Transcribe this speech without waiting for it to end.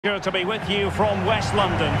Good to be with you from West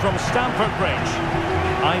London, from Stamford Bridge.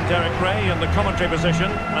 I'm Derek Ray in the commentary position,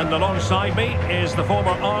 and alongside me is the former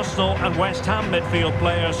Arsenal and West Ham midfield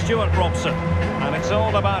player Stuart Robson. And it's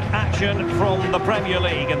all about action from the Premier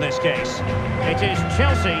League in this case. It is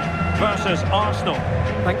Chelsea versus Arsenal.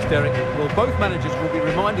 Thanks, Derek. Well, both managers will be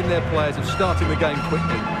reminding their players of starting the game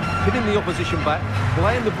quickly, hitting the opposition back,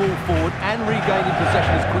 playing the ball forward and regaining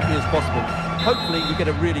possession as quickly as possible. Hopefully we get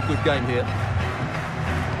a really good game here.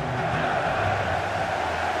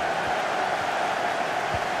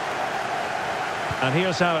 And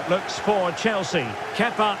here's how it looks for Chelsea.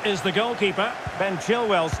 Kepa is the goalkeeper. Ben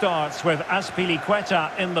Chilwell starts with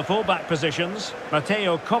Azpilicueta in the fullback positions.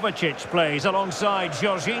 Mateo Kovacic plays alongside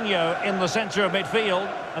Jorginho in the centre of midfield.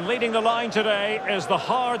 And leading the line today is the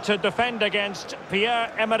hard-to-defend against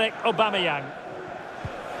Pierre-Emerick Aubameyang.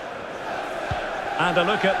 And a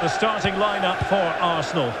look at the starting lineup for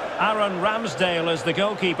Arsenal. Aaron Ramsdale is the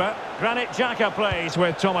goalkeeper. Granit Xhaka plays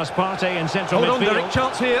with Thomas Partey in central midfield. Hold on, Derek,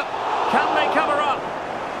 chance here. Can they cover up?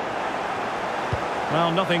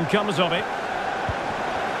 Well, nothing comes of it.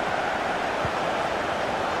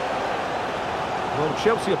 Well,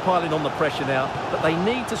 Chelsea are piling on the pressure now, but they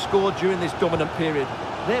need to score during this dominant period.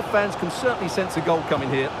 Their fans can certainly sense a goal coming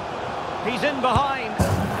here. He's in behind.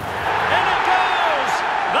 In it goes!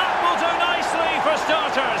 That will do nicely for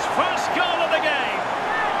starters. First goal of the game.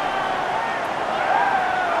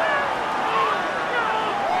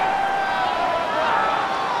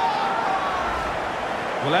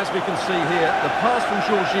 Well, as we can see here, the pass from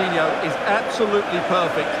Jorginho is absolutely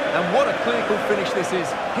perfect. And what a clinical finish this is.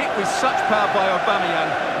 Hit with such power by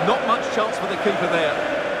Aubameyang. Not much chance for the keeper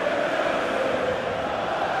there.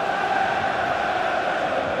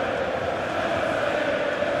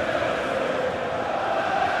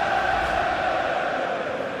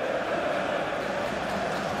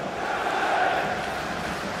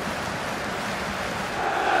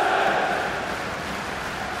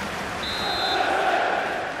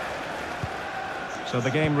 So the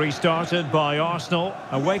game restarted by Arsenal.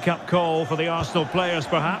 A wake-up call for the Arsenal players,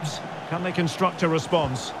 perhaps. Can they construct a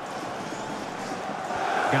response?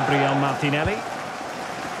 Gabriel Martinelli.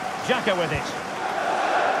 Xhaka with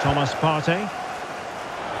it. Thomas Partey.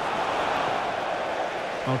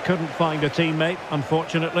 Well, couldn't find a teammate,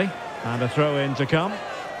 unfortunately. And a throw-in to come.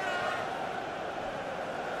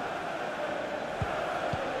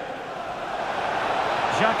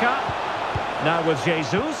 Xhaka. Now with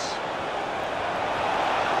Jesus.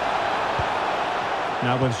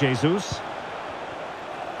 Now with Jesus.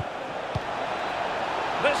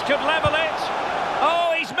 This could level it.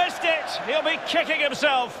 Oh, he's missed it. He'll be kicking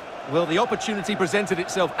himself. Well, the opportunity presented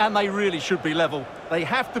itself, and they really should be level. They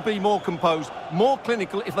have to be more composed, more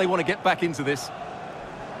clinical if they want to get back into this.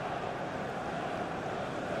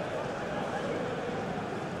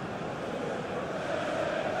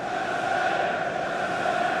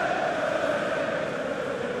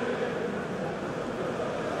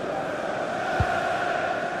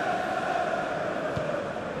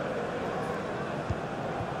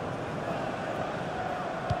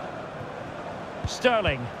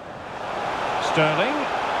 Sterling.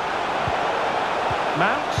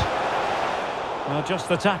 Mount. Well, just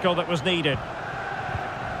the tackle that was needed.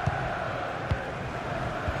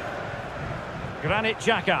 Granit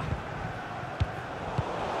Xhaka.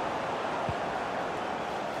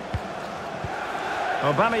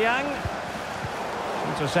 Aubameyang.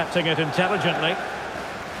 Intercepting it intelligently.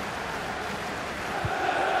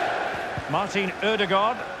 Martin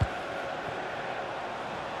Odegaard.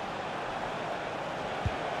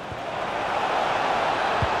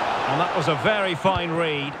 And that was a very fine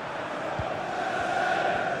read.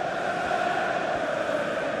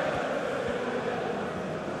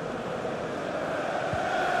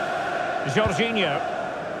 Jorginho.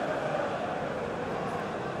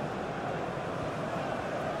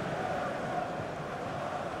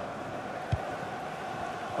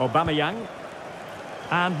 Aubameyang.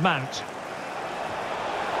 And Mount.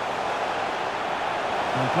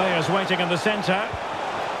 And players waiting in the centre.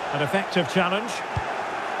 An effective challenge.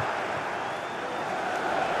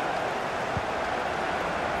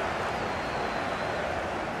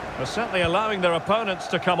 They're certainly allowing their opponents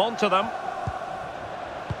to come onto them.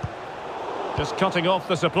 Just cutting off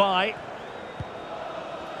the supply.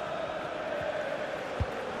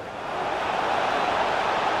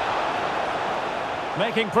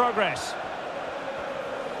 Making progress.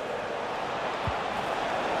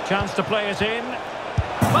 Chance to play it in.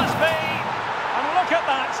 Must be! And look at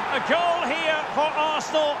that! A goal here for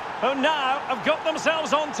Arsenal, who now have got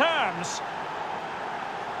themselves on terms.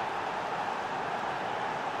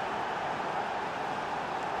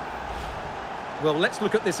 Well, let's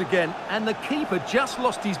look at this again. And the keeper just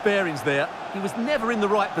lost his bearings there. He was never in the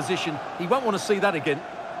right position. He won't want to see that again.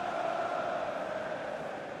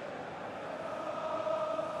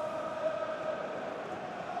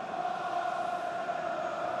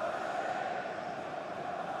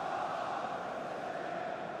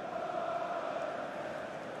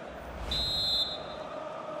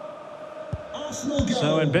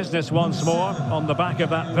 So in business once more, on the back of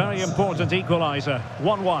that very important equaliser.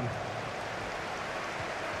 1-1.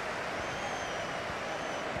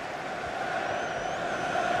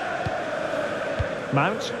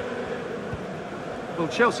 Mount. Well,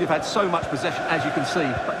 Chelsea have had so much possession, as you can see,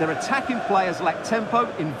 but their attacking players lack tempo,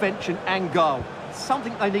 invention and goal.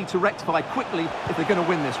 Something they need to rectify quickly if they're going to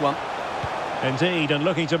win this one. Indeed, and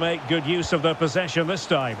looking to make good use of their possession this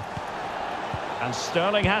time. And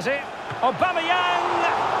Sterling has it.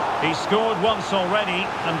 Aubameyang! He scored once already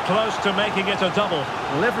and close to making it a double.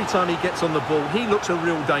 Well, every time he gets on the ball, he looks a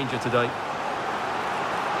real danger today.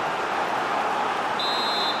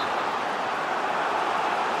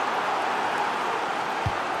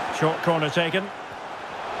 Short corner taken.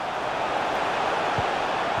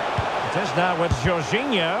 It is now with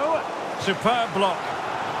Jorginho. Superb block.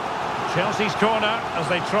 Chelsea's corner as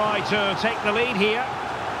they try to take the lead here.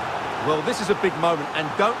 Well, this is a big moment, and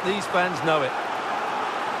don't these fans know it?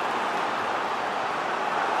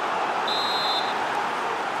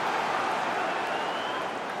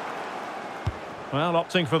 Well,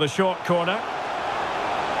 opting for the short corner.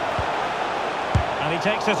 And he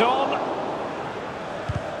takes it on.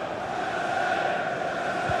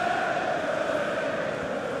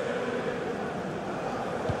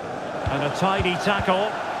 And a tidy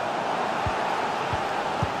tackle.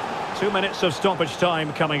 2 minutes of stoppage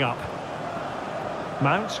time coming up.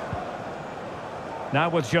 Mount. Now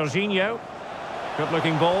with Jorginho.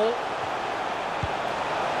 Good-looking ball.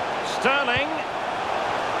 Sterling.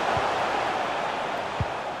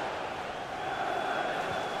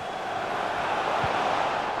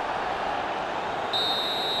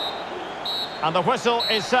 And the whistle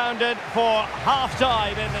is sounded for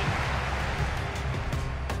half-time in the...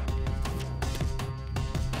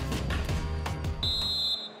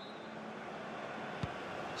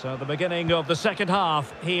 So the beginning of the second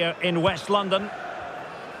half here in West London.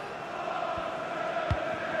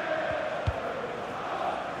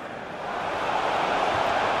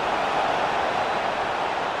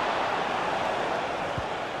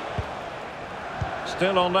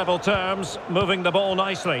 Still on level terms, moving the ball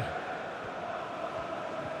nicely.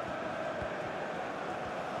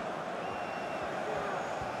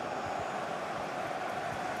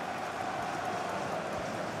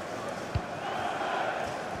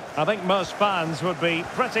 I think most fans would be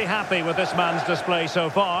pretty happy with this man's display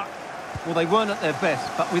so far. Well, they weren't at their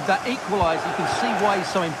best, but with that equaliser, you can see why he's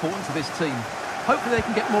so important to this team. Hopefully they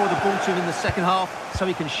can get more of the ball to him in the second half, so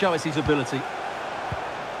he can show us his ability.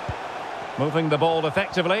 Moving the ball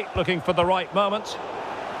effectively, looking for the right moment.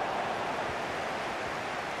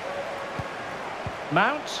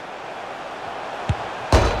 Mount.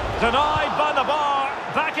 Denied by the bar.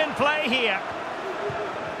 Back in play here.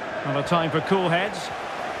 Well, a time for cool heads.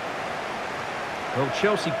 Well,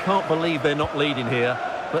 Chelsea can't believe they're not leading here,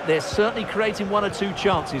 but they're certainly creating one or two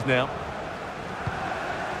chances now.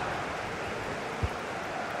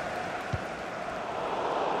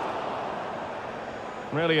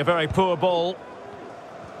 Really a very poor ball.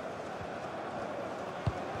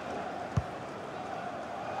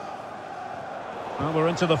 Well, we're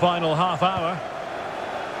into the final half hour.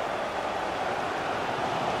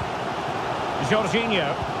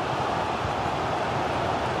 Jorginho.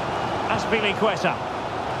 Azpilicueta.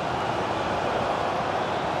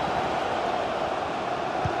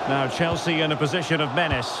 Now Chelsea in a position of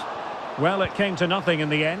menace. Well, it came to nothing in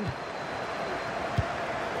the end.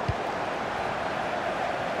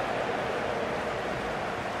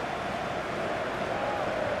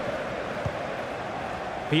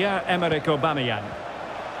 Pierre-Emerick Aubameyang.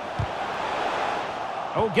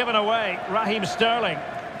 Oh, given away. Raheem Sterling.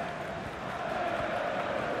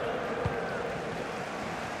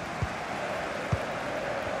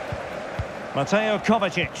 Mateo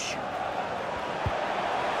Kovacic.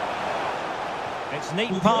 It's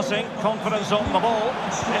neat passing, confidence on the ball.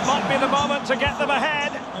 It might be the moment to get them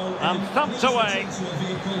ahead. And thumped away.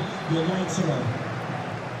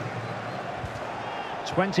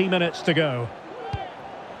 20 minutes to go.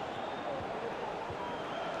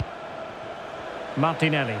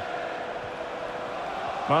 Martinelli.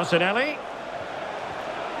 Martinelli.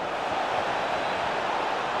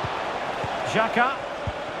 Xhaka.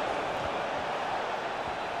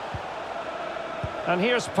 And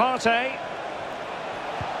here's Partey.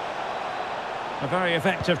 A very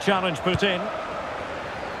effective challenge put in.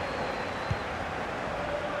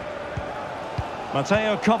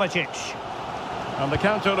 Mateo Kovacic. And the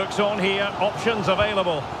counter looks on here. Options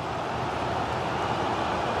available.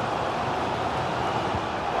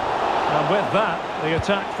 And with that, the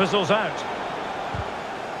attack fizzles out.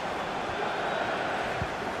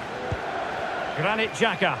 Granit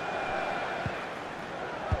Xhaka.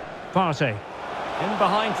 Partey. In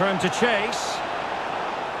behind for him to chase.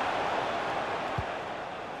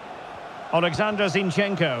 Alexander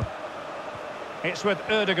Zinchenko. It's with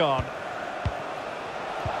Erdogan.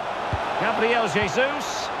 Gabriel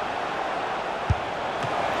Jesus.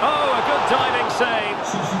 Oh, a good diving save.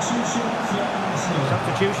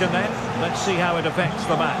 Substitution then. Let's see how it affects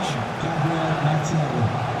the match.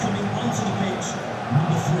 Coming onto the pitch,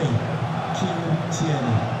 number 3, Kieran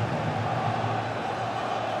Tierney.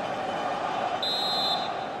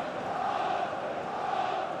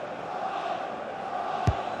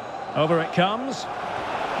 Over it comes.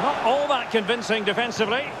 Not all that convincing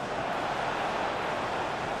defensively.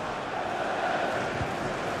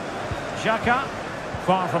 Xhaka,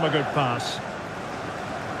 far from a good pass.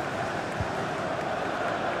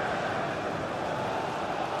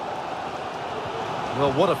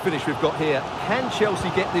 Well, what a finish we've got here. Can Chelsea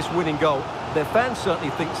get this winning goal? Their fans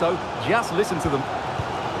certainly think so. Just listen to them.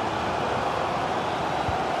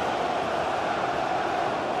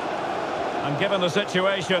 And given the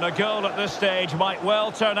situation, a goal at this stage might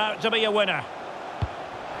well turn out to be a winner.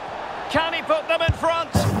 Can he put them in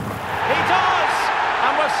front? He does!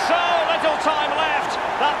 And with so little time left,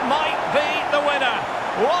 that might be the winner.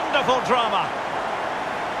 Wonderful drama.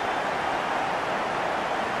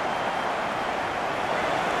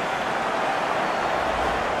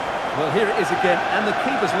 Well, here it is again, and the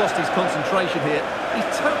keeper's lost his concentration here.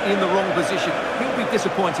 He's totally in the wrong position. He'll be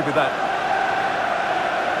disappointed with that.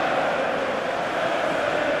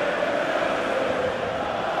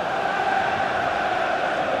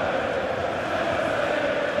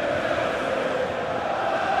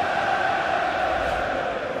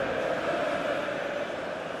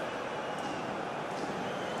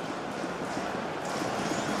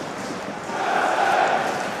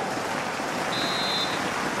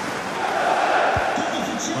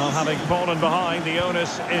 Well, having fallen behind, the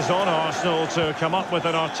onus is on Arsenal to come up with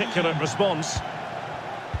an articulate response.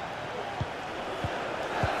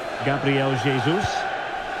 Gabriel Jesus.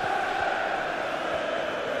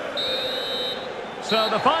 So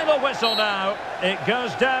the final whistle now. It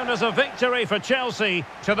goes down as a victory for Chelsea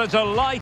to the delight